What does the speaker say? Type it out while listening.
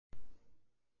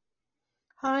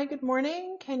Hi, good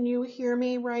morning. Can you hear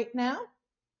me right now?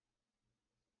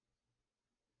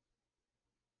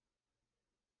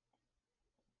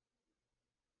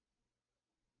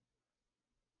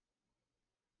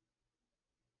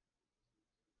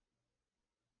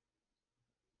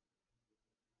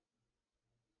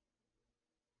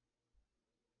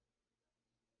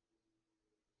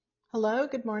 Hello,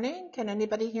 good morning. Can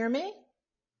anybody hear me?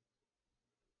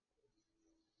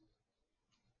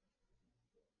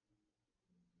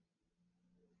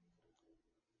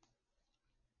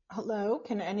 Hello,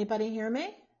 can anybody hear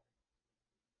me?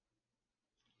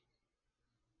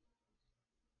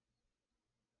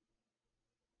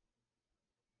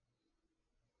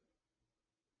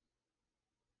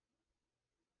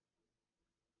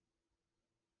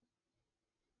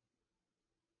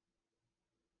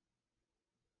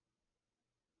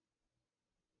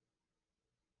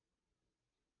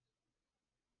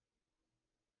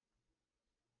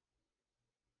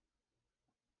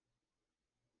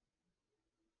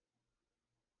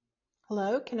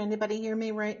 Hello, can anybody hear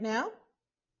me right now?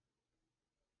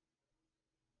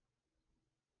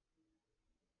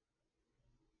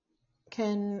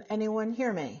 Can anyone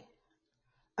hear me?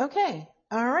 Okay,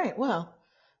 all right, well,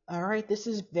 all right, this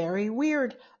is very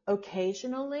weird.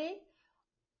 Occasionally,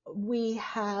 we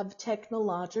have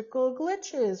technological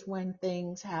glitches when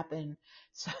things happen.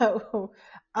 So,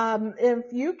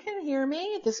 if you can hear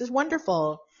me, this is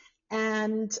wonderful.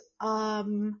 And,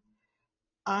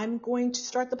 I'm going to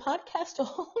start the podcast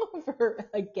all over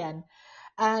again.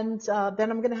 And then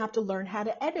I'm going to have to learn how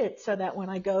to edit so that when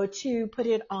I go to put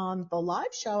it on the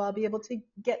live show, I'll be able to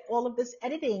get all of this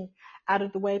editing out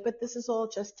of the way. But this is all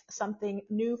just something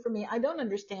new for me. I don't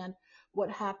understand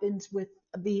what happens with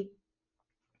the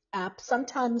app.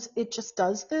 Sometimes it just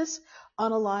does this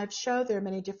on a live show. There are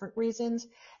many different reasons.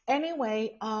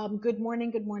 Anyway, good morning,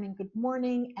 good morning, good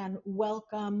morning, and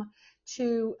welcome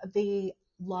to the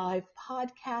live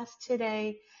podcast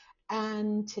today.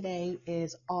 And today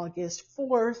is August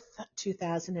 4th,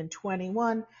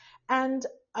 2021. And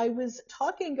I was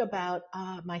talking about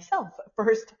myself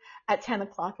first at 10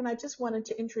 o'clock, and I just wanted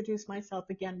to introduce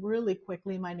myself again really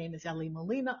quickly. My name is Ellie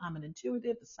Molina. I'm an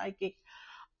intuitive, a psychic,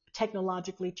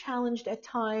 technologically challenged at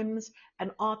times, an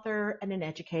author, and an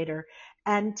educator.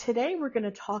 And today we're going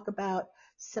to talk about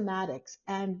somatics.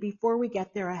 And before we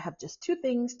get there, I have just two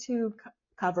things to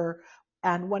cover.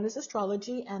 And one is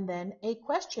astrology, and then a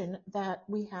question that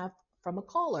we have from a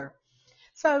caller.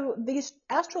 So, these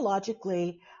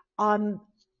astrologically, on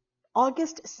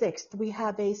August 6th, we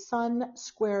have a Sun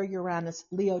square Uranus,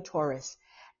 Leo Taurus.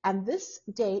 And this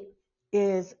date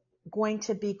is going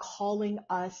to be calling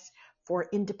us for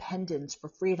independence, for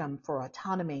freedom, for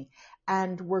autonomy.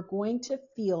 And we're going to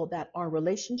feel that our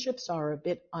relationships are a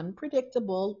bit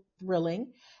unpredictable,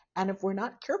 thrilling. And if we're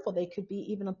not careful, they could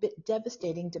be even a bit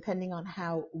devastating depending on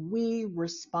how we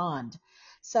respond.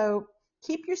 So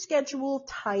keep your schedule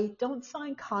tight. Don't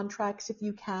sign contracts if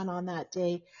you can on that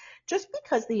day, just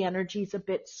because the energy is a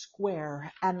bit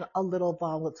square and a little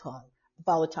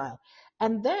volatile.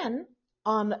 And then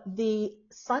on the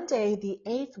Sunday, the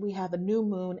 8th, we have a new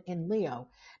moon in Leo.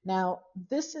 Now,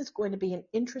 this is going to be an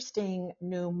interesting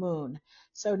new moon.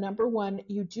 So, number one,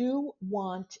 you do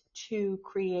want to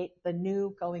create the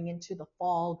new going into the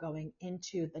fall, going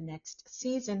into the next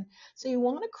season. So, you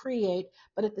want to create,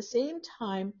 but at the same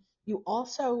time, you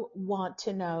also want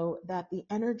to know that the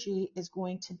energy is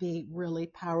going to be really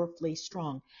powerfully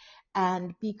strong.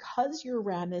 And because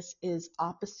Uranus is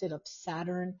opposite of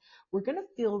Saturn, we're going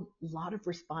to feel a lot of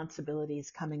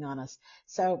responsibilities coming on us.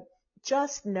 So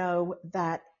just know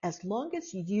that as long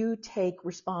as you take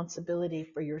responsibility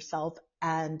for yourself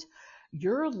and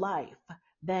your life,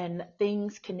 then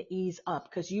things can ease up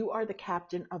because you are the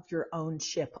captain of your own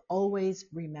ship. Always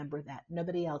remember that.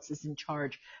 Nobody else is in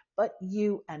charge but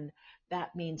you, and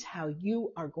that means how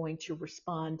you are going to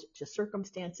respond to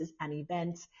circumstances and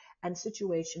events and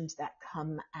situations that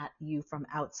come at you from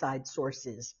outside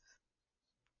sources.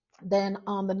 Then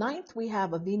on the 9th, we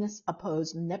have a Venus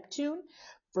opposed Neptune,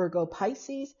 Virgo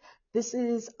Pisces. This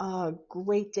is a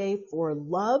great day for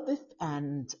love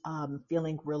and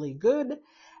feeling really good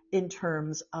in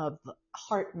terms of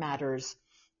heart matters.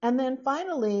 And then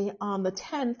finally, on the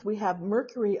 10th, we have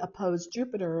Mercury opposed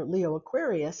Jupiter, Leo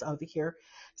Aquarius over here.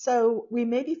 So we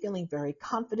may be feeling very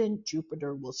confident.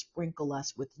 Jupiter will sprinkle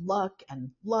us with luck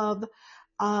and love.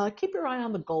 Keep your eye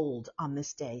on the gold on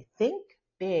this day. Think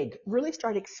big. Really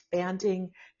start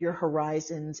expanding your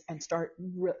horizons and start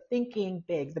thinking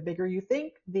big. The bigger you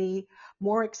think, the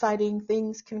more exciting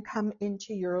things can come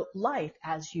into your life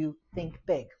as you think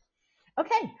big.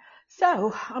 Okay,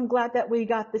 So I'm glad that we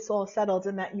got this all settled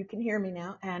and that you can hear me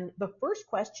now. And the first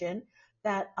question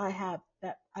that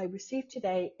I received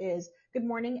today is, good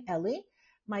morning, Ellie.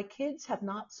 My kids have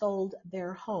not sold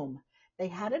their home. They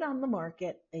had it on the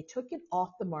market. They took it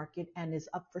off the market and is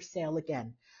up for sale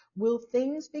again. Will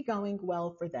things be going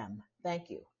well for them? Thank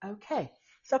you. Okay.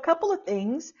 So a couple of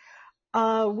things.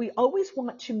 We always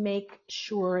want to make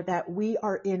sure that we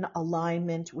are in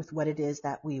alignment with what it is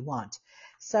that we want.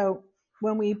 So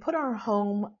when we put our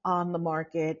home on the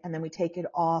market and then we take it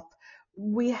off,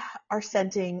 we are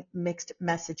sending mixed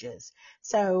messages.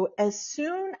 So as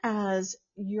soon as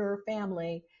your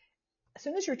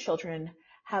children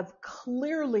have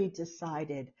clearly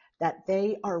decided that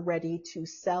they are ready to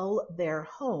sell their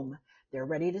home, they're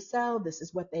ready to sell, this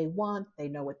is what they want, they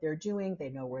know what they're doing, they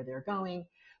know where they're going.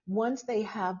 Once they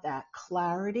have that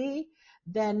clarity,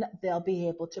 then they'll be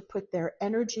able to put their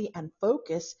energy and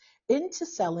focus into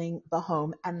selling the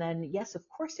home. And then, yes, of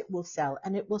course it will sell,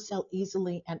 and it will sell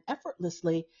easily and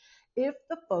effortlessly if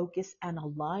the focus and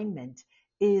alignment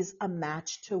is a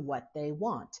match to what they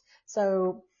want.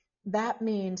 So that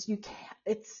means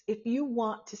if you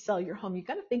want to sell your home, you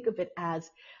got to think of it as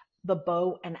the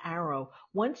bow and arrow.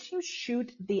 Once you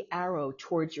shoot the arrow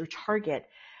towards your target,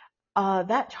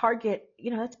 that target,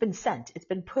 that's been sent. It's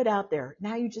been put out there.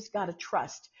 Now you just got to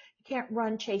trust. You can't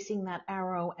run chasing that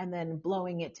arrow and then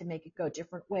blowing it to make it go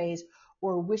different ways,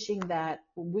 or wishing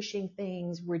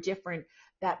things were different.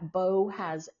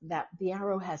 The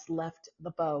arrow has left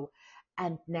the bow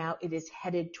and now it is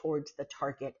headed towards the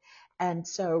target. And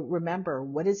so remember,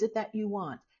 what is it that you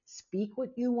want? Speak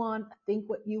what you want, think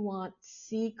what you want,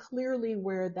 see clearly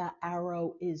where that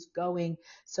arrow is going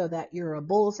so that you're a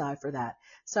bullseye for that.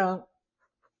 So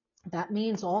that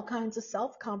means all kinds of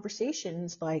self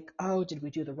conversations like, oh, did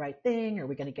we do the right thing? Are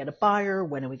we going to get a buyer?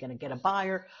 When are we going to get a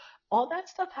buyer? All that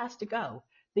stuff has to go.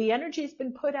 The energy's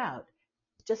been put out.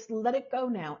 Just let it go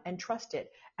now and trust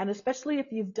it. And especially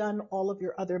if you've done all of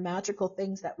your other magical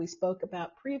things that we spoke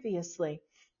about previously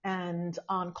and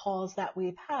on calls that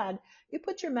we've had, you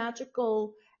put your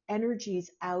magical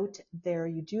energies out there.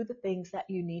 You do the things that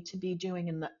you need to be doing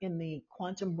in the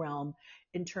quantum realm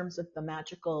in terms of the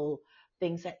magical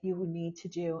things that you would need to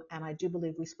do. And I do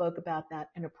believe we spoke about that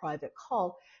in a private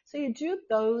call. So you do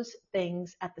those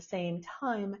things at the same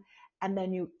time, and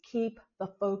then you keep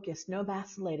the focus, no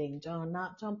vacillating.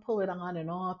 Don't pull it on and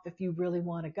off if you really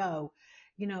want to go.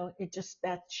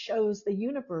 That shows the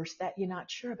universe that you're not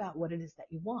sure about what it is that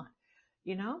you want,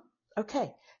 you know?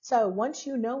 Okay. So once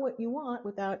you know what you want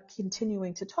without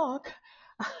continuing to talk,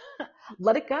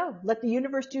 let it go. Let the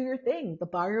universe do your thing. The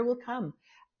buyer will come.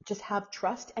 Just have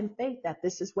trust and faith that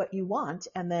this is what you want,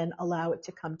 and then allow it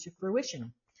to come to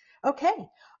fruition. Okay.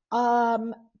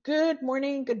 Good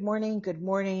morning, good morning, good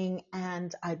morning.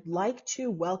 And I'd like to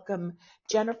welcome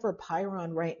Jennifer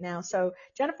Pyron right now. So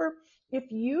Jennifer, if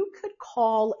you could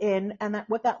call in, and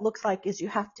what that looks like is you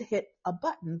have to hit a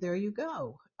button. There you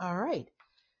go. All right.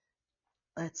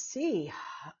 Let's see.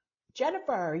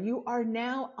 Jennifer, you are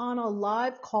now on a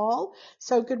live call.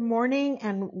 So good morning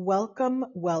and welcome,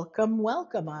 welcome,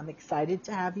 welcome. I'm excited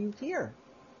to have you here.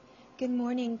 Good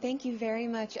morning. Thank you very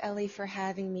much, Ellie, for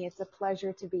having me. It's a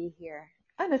pleasure to be here.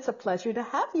 And it's a pleasure to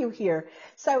have you here.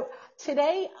 So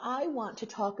today I want to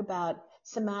talk about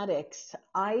somatics.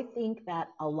 I think that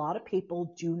a lot of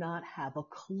people do not have a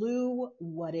clue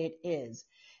what it is.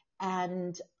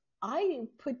 And I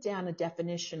put down a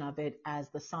definition of it as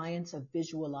the science of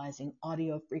visualizing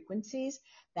audio frequencies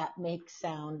that make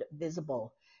sound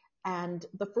visible. And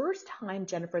the first time,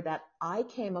 Jennifer, that I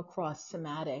came across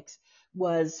somatics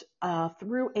was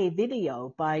through a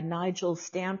video by Nigel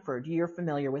Stanford. You're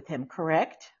familiar with him,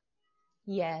 correct?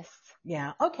 Yes.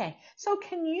 Yeah. Okay. So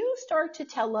can you start to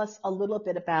tell us a little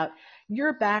bit about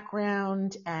your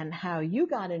background and how you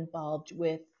got involved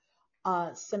with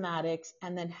somatics,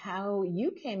 and then how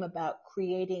you came about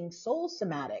creating Soul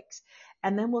Somatics?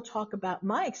 And then we'll talk about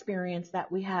my experience that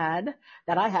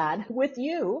I had with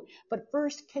you. But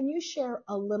first, can you share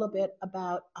a little bit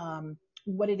about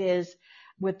what it is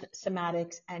with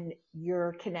somatics and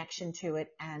your connection to it,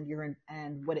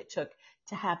 and what it took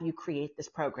to have you create this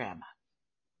program?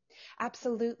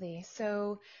 Absolutely.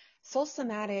 So Soul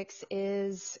Somatics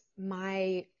is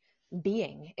my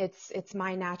being. It's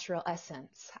my natural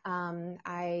essence.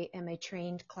 I am a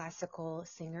trained classical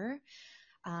singer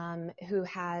who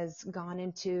has gone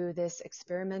into this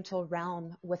experimental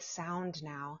realm with sound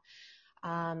now.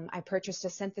 I purchased a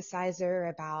synthesizer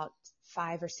about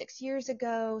 5 or 6 years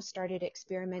ago, started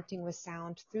experimenting with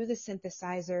sound through the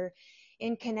synthesizer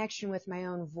in connection with my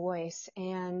own voice,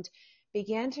 and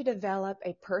began to develop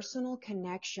a personal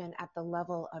connection at the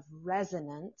level of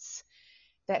resonance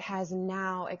that has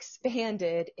now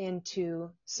expanded into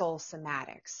soul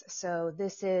somatics. So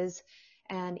this is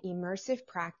an immersive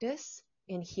practice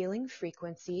in healing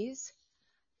frequencies,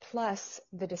 plus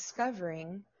the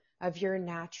discovering of your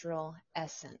natural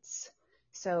essence.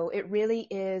 So it really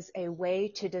is a way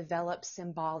to develop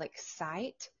symbolic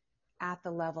sight at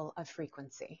the level of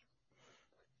frequency.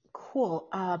 Cool.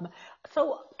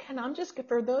 So can I just,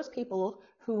 for those people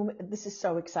whom this is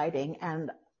so exciting,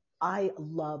 and I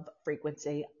love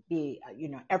frequency.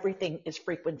 Everything is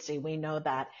frequency. We know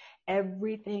that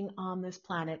everything on this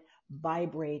planet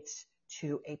vibrates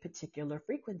to a particular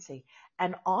frequency.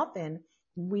 And often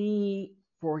we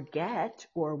forget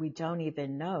or we don't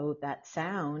even know that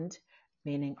sound,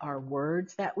 meaning our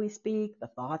words that we speak, the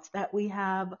thoughts that we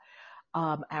have,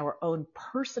 our own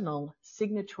personal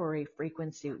signatory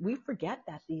frequency, we forget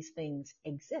that these things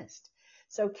exist.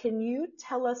 So can you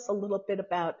tell us a little bit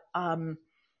about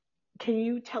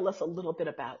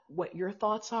what your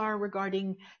thoughts are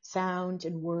regarding sound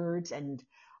and words? And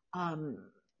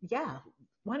yeah,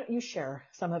 why don't you share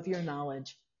some of your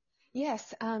knowledge?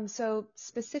 Yes, so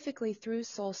specifically through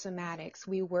Soul Somatics,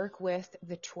 we work with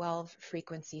the 12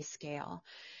 frequency scale.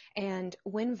 And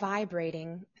when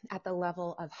vibrating at the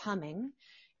level of humming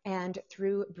and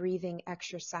through breathing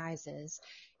exercises,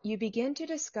 you begin to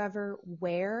discover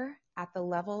where at the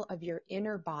level of your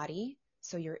inner body,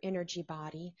 so your energy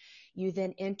body, you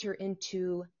then enter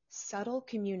into subtle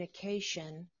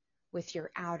communication with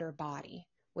your outer body,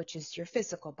 which is your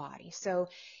physical body. So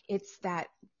it's that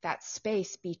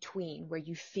space between where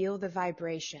you feel the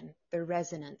vibration, the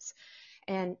resonance.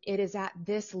 And it is at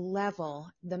this level,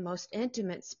 the most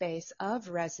intimate space of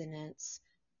resonance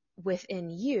within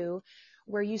you,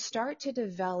 where you start to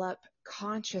develop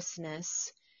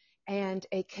consciousness and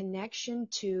a connection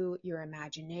to your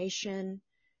imagination,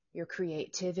 your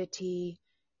creativity,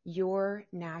 your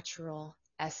natural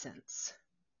essence.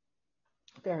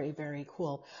 Very, very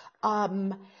cool.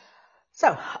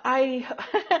 So and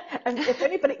if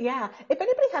anybody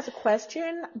has a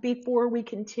question before we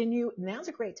continue, now's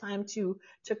a great time to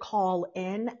call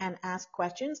in and ask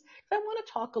questions. I want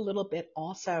to talk a little bit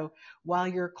also while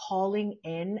you're calling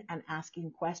in and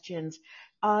asking questions.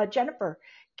 Jennifer,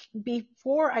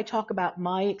 before I talk about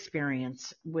my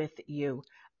experience with you,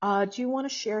 do you want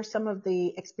to share some of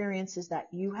the experiences that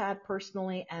you had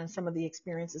personally and some of the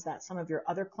experiences that some of your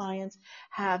other clients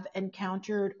have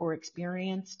encountered or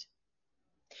experienced?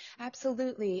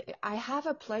 Absolutely. I have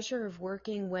a pleasure of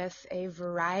working with a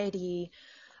variety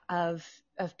of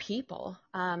people.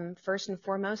 First and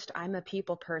foremost, I'm a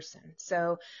people person.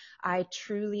 So I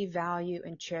truly value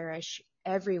and cherish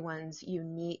everyone's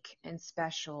unique and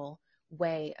special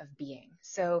way of being.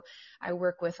 So I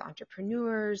work with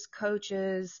entrepreneurs,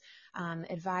 coaches,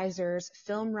 advisors,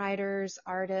 film writers,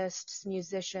 artists,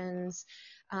 musicians.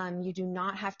 You do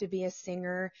not have to be a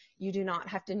singer. You do not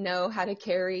have to know how to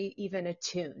carry even a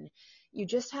tune. You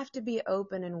just have to be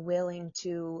open and willing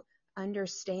to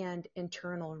understand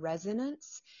internal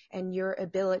resonance and your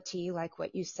ability, like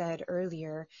what you said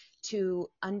earlier, to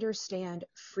understand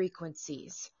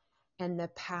frequencies and the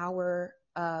power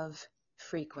of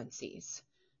frequencies.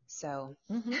 So,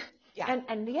 Mm-hmm. yeah.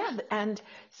 And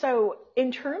so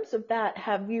in terms of that,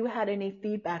 have you had any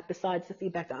feedback besides the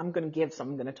feedback that I'm going to give? So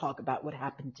I'm going to talk about what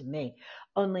happened to me.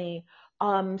 Only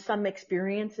some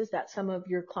experiences that some of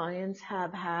your clients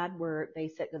have had where they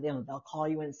said, they'll call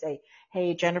you and say,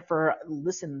 "Hey, Jennifer,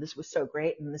 listen, this was so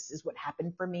great, and this is what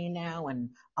happened for me now, and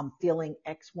I'm feeling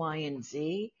X, Y, and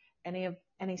Z."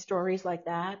 Any stories like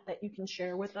that you can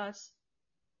share with us?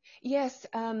 Yes,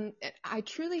 I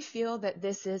truly feel that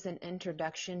this is an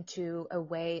introduction to a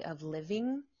way of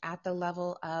living at the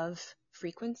level of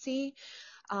frequency.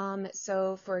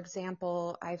 So, for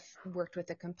example, I've worked with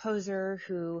a composer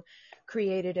who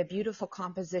created a beautiful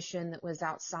composition that was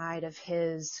outside of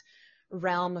his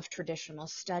realm of traditional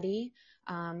study.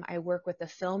 I work with a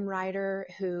film writer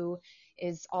who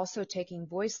is also taking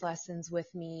voice lessons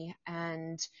with me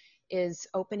and is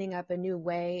opening up a new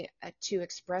way to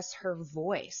express her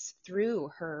voice through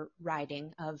her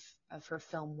writing of her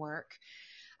film work.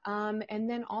 And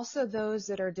then also those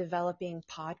that are developing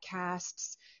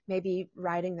podcasts, maybe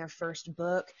writing their first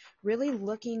book, really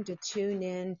looking to tune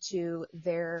in to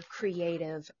their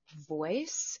creative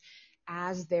voice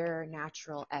as their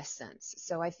natural essence.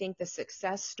 So I think the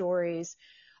success stories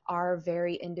are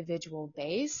very individual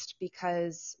based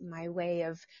because my way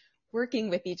of working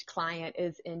with each client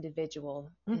is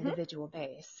individual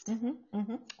based. Mm-hmm,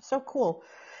 mm-hmm. So cool.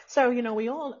 So, we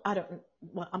all, I don't,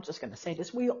 well, I'm just going to say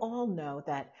this. We all know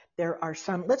that there are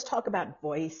some, let's talk about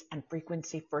voice and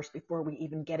frequency first before we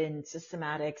even get into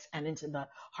somatics and into the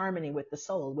harmony with the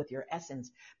soul, with your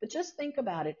essence. But just think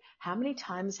about it. How many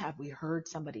times have we heard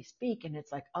somebody speak and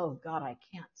it's like, oh God, I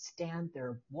can't stand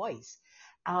their voice?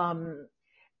 Um,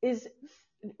 is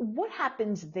what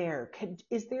happens there?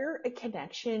 Is there a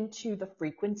connection to the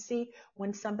frequency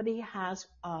when somebody has,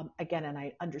 again, and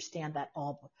I understand that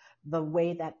all the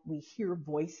way that we hear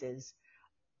voices.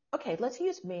 Okay, let's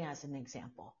use me as an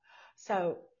example.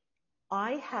 So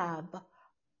I have,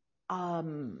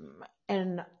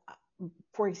 and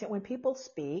for example, when people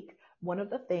speak, one of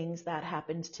the things that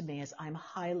happens to me is I'm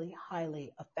highly,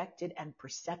 highly affected and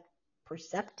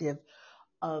perceptive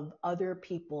of other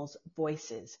people's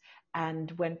voices.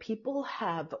 And when people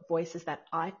have voices that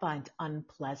I find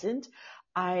unpleasant,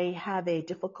 I have a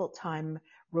difficult time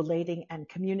relating and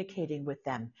communicating with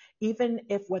them, even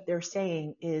if what they're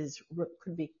saying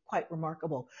could be quite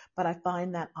remarkable. But I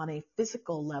find that on a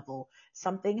physical level,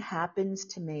 something happens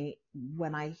to me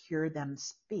when I hear them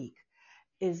speak.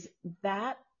 Is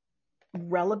that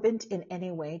relevant in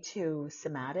any way to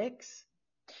somatics?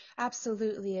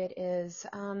 Absolutely, it is.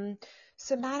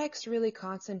 Somatics really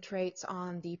concentrates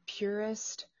on the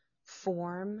purest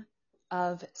form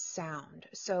of sound.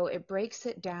 So it breaks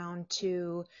it down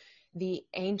to the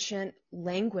ancient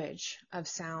language of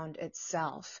sound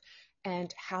itself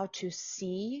and how to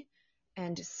see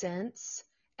and sense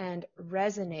and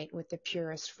resonate with the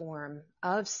purest form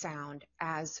of sound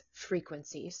as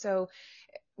frequency. So,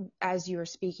 as you were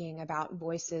speaking about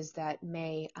voices that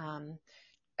may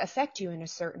affect you in a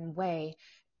certain way,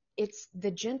 it's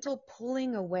the gentle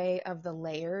pulling away of the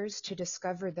layers to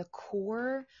discover the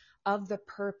core of the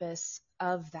purpose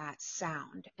of that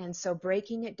sound. And so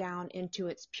breaking it down into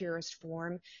its purest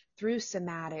form through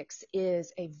somatics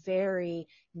is a very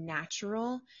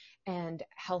natural and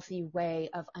healthy way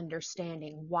of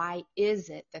understanding why is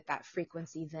it that that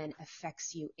frequency then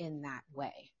affects you in that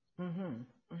way. Mm-hmm.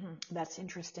 Mm-hmm. That's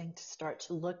interesting to start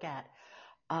to look at.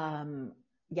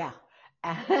 Yeah.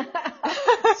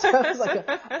 So I was like,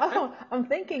 oh, I'm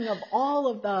thinking of all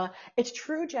of it's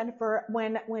true, Jennifer,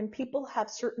 when people have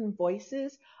certain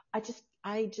voices, I just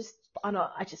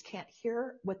can't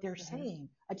hear what they're saying.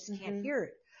 I just can't Mm-hmm. hear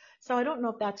it. So I don't know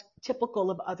if that's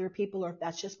typical of other people or if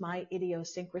that's just my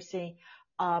idiosyncrasy.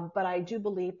 But I do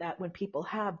believe that when people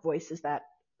have voices that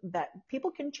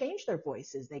people can change their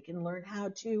voices. They can learn how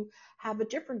to have a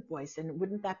different voice. And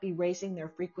wouldn't that be raising their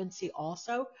frequency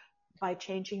also by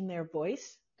changing their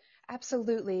voice?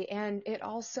 Absolutely. And it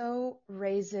also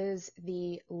raises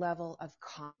the level of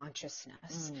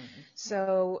consciousness. Mm.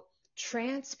 So,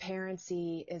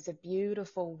 transparency is a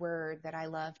beautiful word that I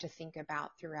love to think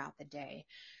about throughout the day.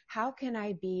 How can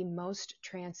I be most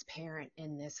transparent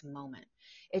in this moment?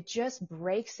 It just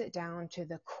breaks it down to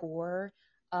the core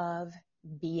of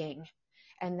being,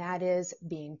 and that is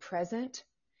being present,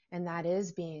 and that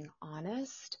is being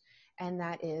honest, and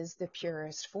that is the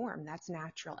purest form. That's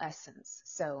natural essence.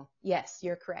 So, yes,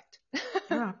 you're correct.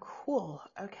 Oh, cool.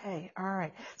 Okay. All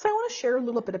right. So I want to share a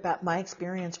little bit about my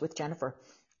experience with Jennifer.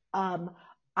 Um,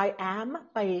 I am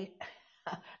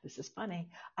this is funny.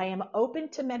 I am open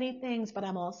to many things, but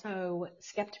I'm also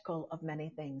skeptical of many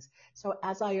things. So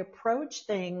as I approach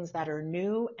things that are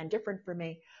new and different for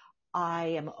me, I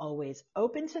am always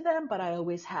open to them, but I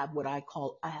always have what I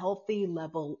call a healthy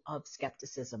level of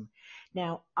skepticism.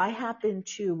 Now, I happen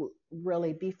to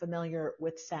really be familiar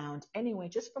with sound anyway,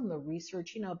 just from the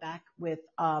research, back with,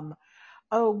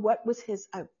 what was his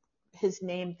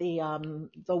name? The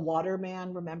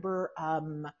Waterman, remember?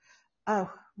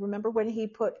 Remember when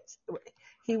he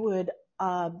would,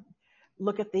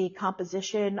 look at the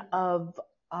composition of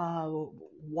uh,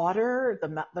 water,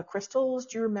 the crystals.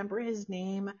 Do you remember his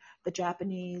name? The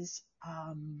Japanese.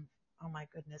 Oh my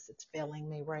goodness, it's failing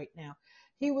me right now.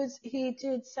 He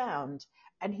did sound,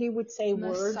 and he would say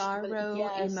words. But Masaru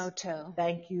yes, Emoto.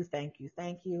 thank you, thank you,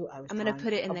 thank you. I was I'm going to drawing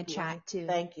put it in a the chat blank. too.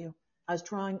 Thank you. I was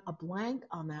drawing a blank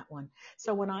on that one.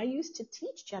 So when I used to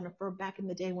teach Jennifer back in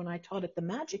the day when I taught at the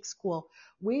magic school,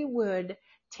 we would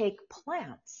take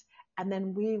plants and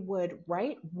then we would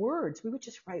write words. We would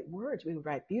just write words. We would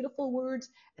write beautiful words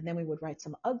and then we would write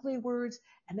some ugly words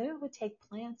and then we would take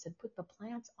plants and put the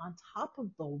plants on top of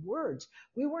the words.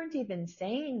 We weren't even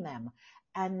saying them.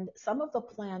 And some of the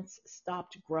plants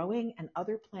stopped growing and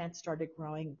other plants started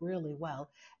growing really well.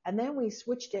 And then we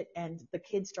switched it and the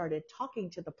kids started talking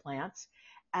to the plants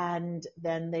And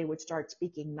then they would start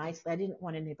speaking nicely. I didn't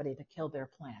want anybody to kill their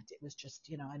plant. It was just,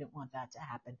 I didn't want that to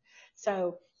happen.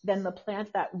 So then the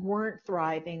plants that weren't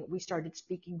thriving, we started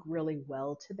speaking really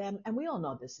well to them. And we all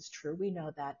know this is true. We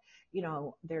know that,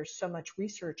 there's so much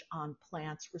research on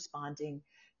plants responding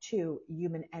to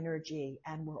human energy,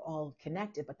 and we're all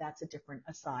connected, but that's a different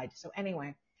aside. So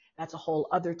anyway, that's a whole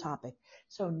other topic.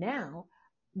 So now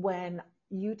when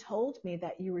you told me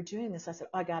that you were doing this, I said,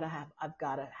 I've got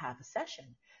to have a session.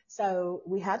 So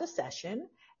we had a session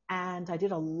and I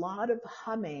did a lot of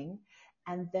humming.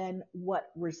 And then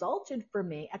what resulted for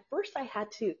me, at first I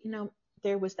had to,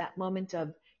 there was that moment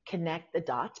of connect the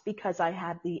dots because I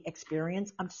had the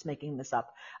experience. I'm just making this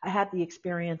up. I had the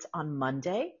experience on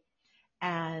Monday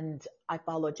and I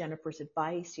followed Jennifer's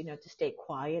advice, to stay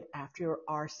quiet after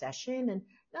our session and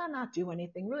not do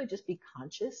anything, really just be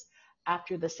conscious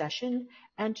after the session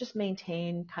and just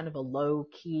maintain kind of a low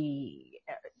key,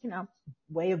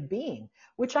 way of being,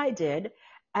 which I did.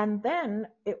 And then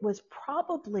it was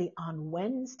probably on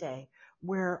Wednesday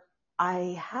where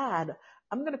I'm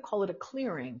going to call it a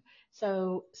clearing.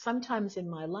 So sometimes in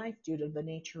my life, due to the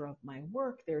nature of my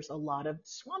work, there's a lot of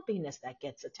swampiness that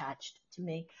gets attached to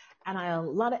me and a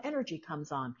lot of energy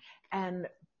comes on. And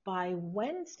by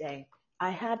Wednesday,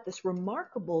 I had this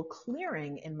remarkable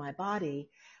clearing in my body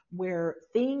where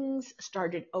things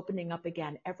started opening up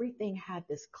again. Everything had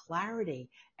this clarity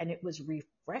and it was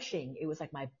refreshing. It was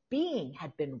like my being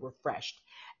had been refreshed.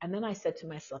 And then I said to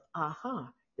myself,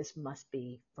 this must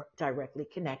be directly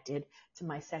connected to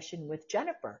my session with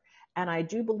Jennifer. And I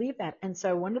do believe that. And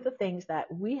so one of the things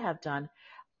that we have done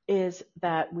is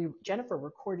that Jennifer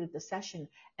recorded the session.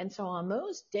 And so on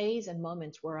those days and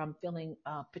moments where I'm feeling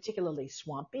particularly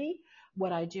swampy,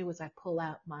 what I do is I pull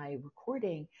out my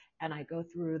recording and I go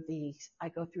through the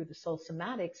soul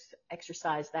somatics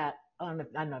exercise that, I don't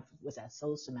know if it was a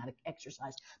soul somatic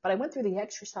exercise, but I went through the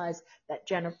exercise that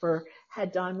Jennifer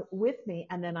had done with me.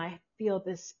 And then I feel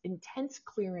this intense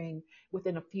clearing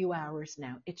within a few hours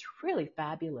now. It's really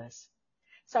fabulous.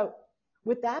 So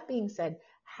with that being said,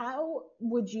 how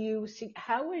would you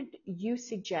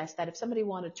suggest that if somebody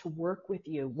wanted to work with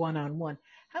you one-on-one,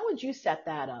 how would you set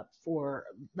that up for,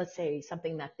 let's say,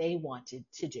 something that they wanted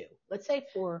to do? Let's say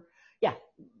for,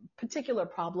 particular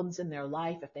problems in their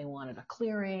life, if they wanted a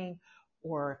clearing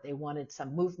or if they wanted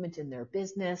some movement in their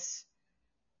business.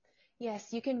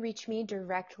 Yes, you can reach me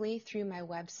directly through my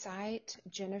website,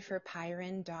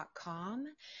 jenniferpyron.com.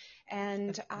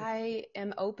 And I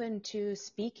am open to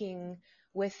speaking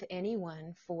with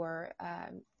anyone for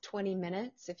 20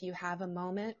 minutes. If you have a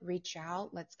moment, reach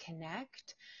out, let's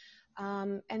connect.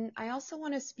 And I also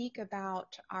want to speak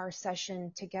about our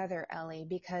session together, Ellie,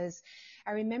 because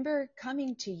I remember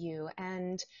coming to you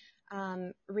and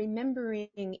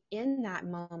remembering in that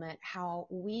moment how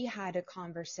we had a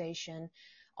conversation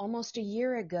almost a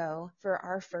year ago for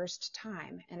our first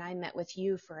time. And I met with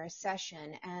you for a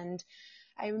session. And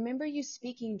I remember you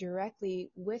speaking directly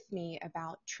with me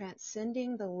about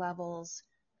transcending the levels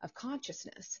of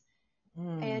consciousness.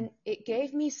 And it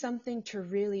gave me something to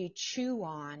really chew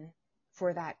on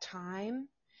for that time.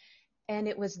 And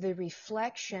it was the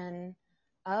reflection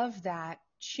of that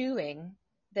chewing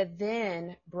that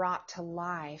then brought to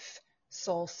life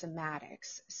soul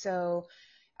somatics. So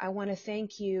I want to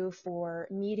thank you for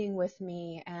meeting with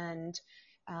me and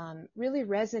really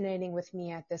resonating with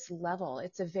me at this level.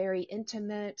 It's a very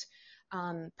intimate,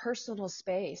 personal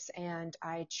space, and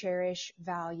I cherish,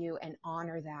 value, and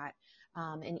honor that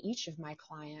in each of my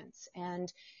clients.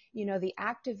 And, the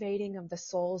activating of the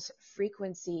soul's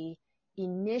frequency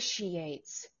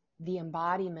initiates the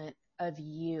embodiment of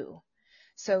you.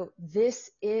 So this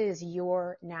is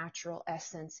your natural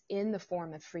essence in the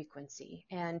form of frequency.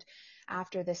 And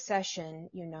after the session,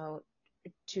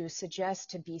 to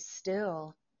suggest to be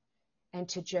still and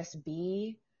to just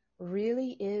be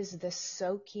really is the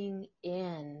soaking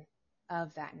in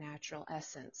of that natural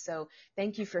essence. So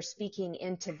thank you for speaking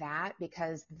into that,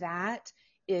 because that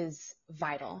is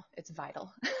vital. It's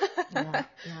vital. Yeah.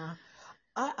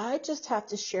 I just have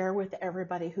to share with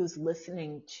everybody who's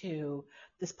listening to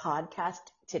this podcast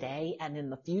today and in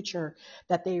the future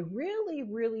that they really,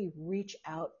 really reach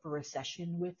out for a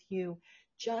session with you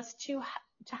just to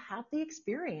have the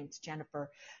experience,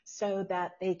 Jennifer, so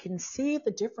that they can see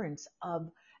the difference of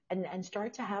and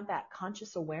start to have that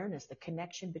conscious awareness, the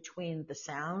connection between the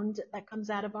sound that comes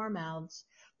out of our mouths,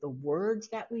 the words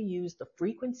that we use, the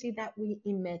frequency that we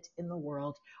emit in the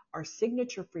world, our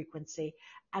signature frequency,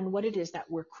 and what it is that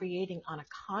we're creating on a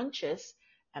conscious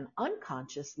an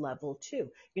unconscious level too.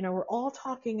 We're all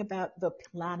talking about the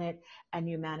planet and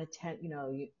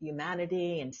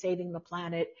humanity and saving the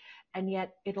planet. And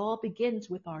yet it all begins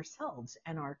with ourselves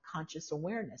and our conscious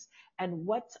awareness. And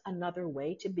what's another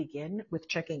way to begin with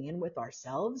checking in with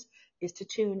ourselves is to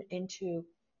tune into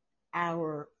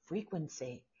our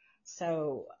frequency.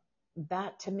 So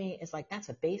that to me is like, that's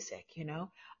a basic.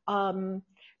 Um,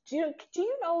 do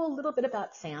you know a little bit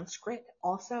about Sanskrit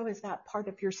also? Is that part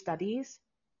of your studies?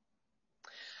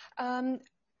 Um,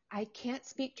 I can't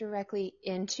speak directly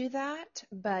into that,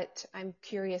 but I'm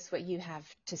curious what you have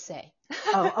to say.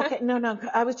 Oh, okay. No, no.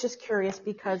 I was just curious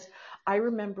because I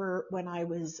remember when I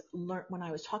was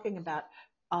talking about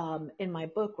in my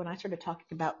book when I started talking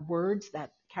about words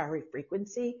that carry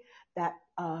frequency, that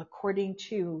according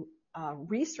to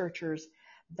researchers,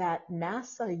 that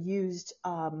NASA used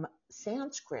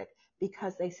Sanskrit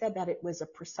because they said that it was a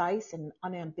precise and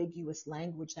unambiguous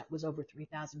language that was over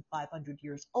 3,500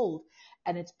 years old,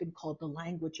 and it's been called the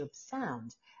language of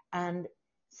sound. And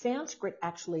Sanskrit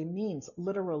actually means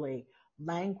literally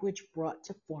language brought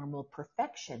to formal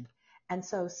perfection. And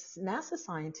so NASA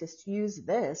scientists use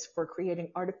this for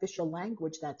creating artificial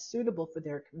language that's suitable for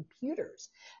their computers.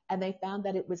 And they found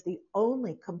that it was the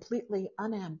only completely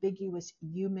unambiguous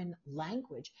human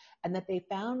language, and that they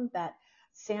found that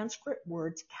Sanskrit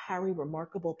words carry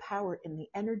remarkable power in the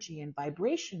energy and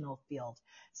vibrational field.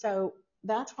 So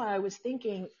that's why I was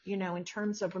thinking, in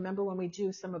terms of, remember when we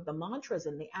do some of the mantras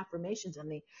and the affirmations and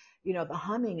the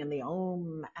humming and the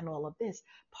om and all of this,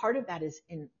 part of that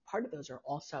part of those are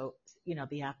also, not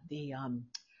the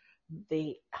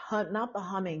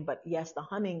humming, but yes, the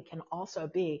humming can also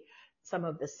be some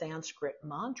of the Sanskrit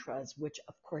mantras, which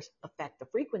of course affect the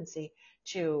frequency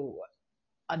to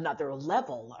another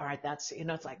level. All right.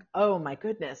 It's like, oh my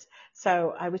goodness.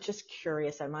 So I was just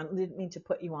curious. I didn't mean to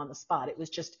put you on the spot. It was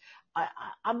just,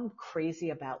 I'm crazy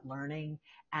about learning,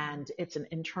 and it's an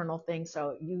internal thing.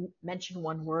 So you mentioned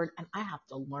one word and I have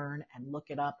to learn and look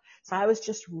it up. So I was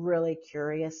just really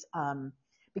curious,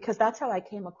 because that's how I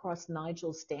came across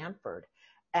Nigel Stanford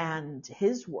and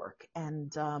his work.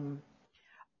 And,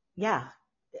 yeah.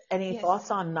 Any Yes.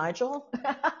 thoughts on Nigel?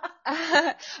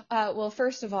 Well,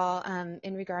 first of all,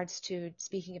 in regards to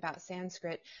speaking about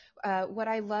Sanskrit, what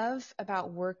I love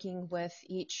about working with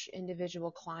each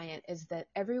individual client is that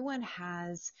everyone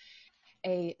has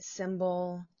a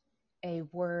symbol, a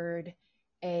word,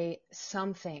 a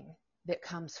something that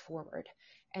comes forward,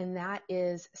 and that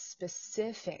is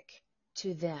specific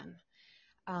to them.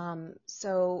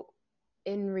 So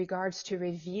in regards to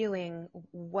revealing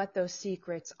what those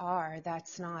secrets are,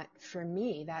 that's not for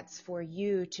me, that's for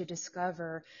you to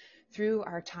discover through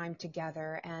our time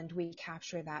together. And we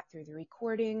capture that through the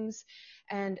recordings.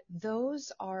 And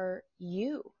those are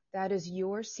you. That is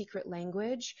your secret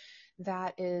language.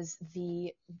 That is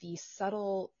the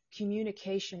subtle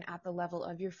communication at the level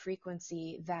of your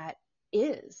frequency that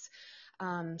is.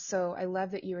 So I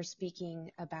love that you were speaking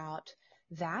about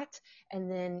that. And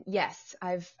then, yes,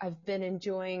 I've been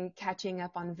enjoying catching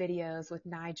up on videos with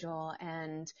Nigel,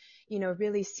 and,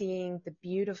 really seeing the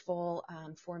beautiful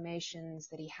formations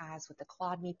that he has with the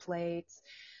Clodney plates,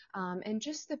 and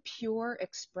just the pure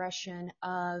expression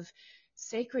of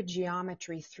sacred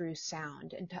geometry through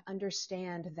sound, and to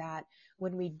understand that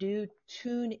when we do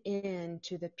tune in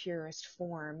to the purest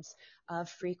forms of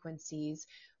frequencies,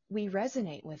 we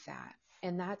resonate with that.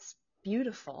 And that's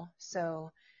beautiful.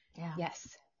 So, Yeah.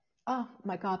 yes. Oh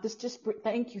my God,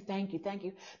 thank you, thank you, thank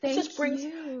you. Thank you.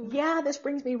 This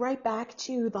brings me right back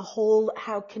to the whole,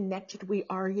 how connected we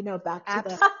are, back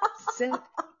to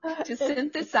To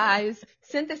synthesize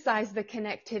the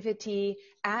connectivity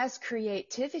as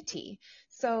creativity.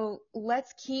 So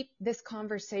let's keep this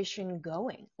conversation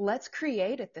going. Let's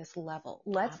create at this level.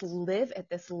 Let's live at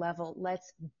this level.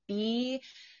 Let's be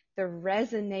the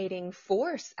resonating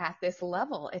force at this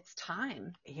level. It's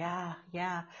time. Yeah,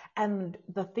 yeah. And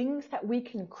the things that we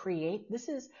can create, this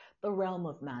is the realm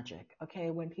of magic.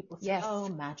 Okay. When people say, Yes. oh,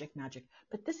 magic, magic,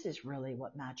 but this is really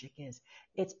what magic is.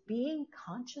 It's being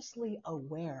consciously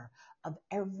aware of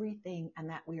everything, and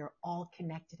that we are all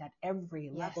connected at every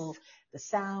level. Yes. The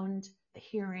sound, the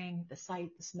hearing, the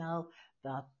sight, the smell,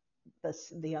 the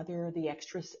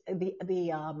extras,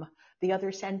 the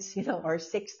other sense, our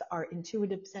sixth, our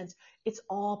intuitive sense. It's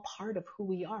all part of who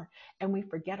we are. And we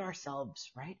forget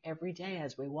ourselves, right? Every day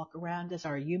as we walk around as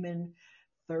our human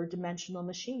third dimensional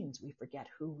machines, we forget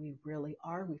who we really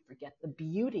are. We forget the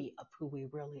beauty of who we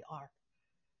really are.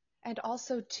 And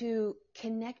also to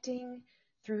connecting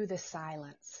through the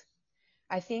silence.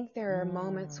 I think there are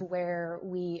moments where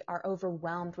we are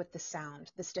overwhelmed with the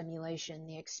sound, the stimulation,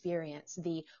 the experience,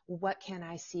 the what can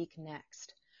I seek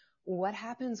next? what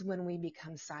happens when we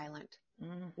become silent?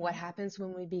 Mm-hmm. What happens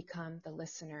when we become the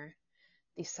listener,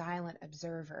 the silent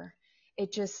observer?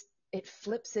 It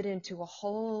flips it into a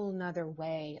whole nother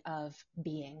way of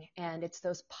being. And it's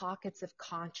those pockets of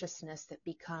consciousness that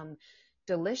become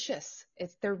delicious.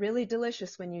 They're really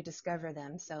delicious when you discover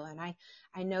them. So, and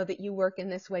I know that you work in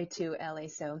this way too, Ellie.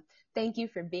 So thank you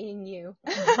for being you.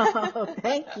 Oh,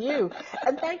 thank you.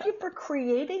 And thank you for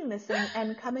creating this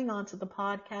and coming onto the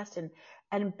podcast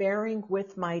and bearing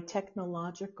with my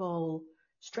technological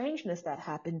strangeness that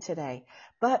happened today.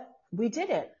 But we did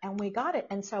it and we got it.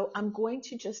 And so I'm going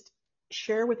to just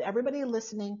share with everybody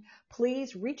listening,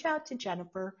 please reach out to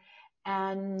Jennifer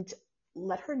and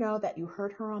let her know that you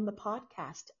heard her on the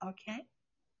podcast. Okay?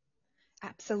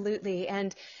 Absolutely.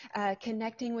 And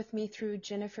connecting with me through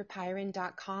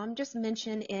jenniferpyron.com, just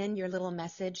mention in your little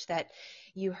message that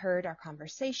you heard our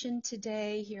conversation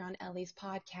today here on Ellie's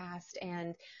podcast,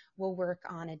 and we'll work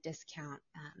on a discount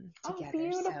together. Oh,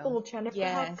 beautiful, So, Jennifer.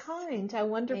 yes, How kind. How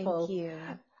wonderful. thank you.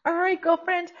 All right,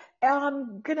 girlfriend.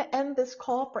 I'm going to end this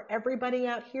call for everybody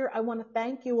out here. I want to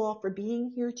thank you all for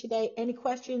being here today. Any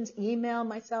questions, email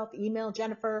myself, email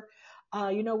Jennifer.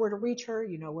 You know where to reach her.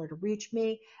 You know where to reach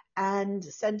me. And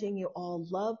sending you all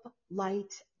love,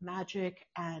 light, magic,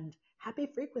 and happy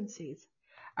frequencies.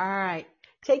 All right.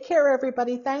 Take care,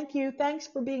 everybody. Thank you. Thanks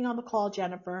for being on the call,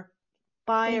 Jennifer.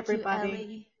 Bye, Thank you, everybody.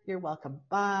 Ellie. You're welcome.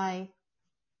 Bye.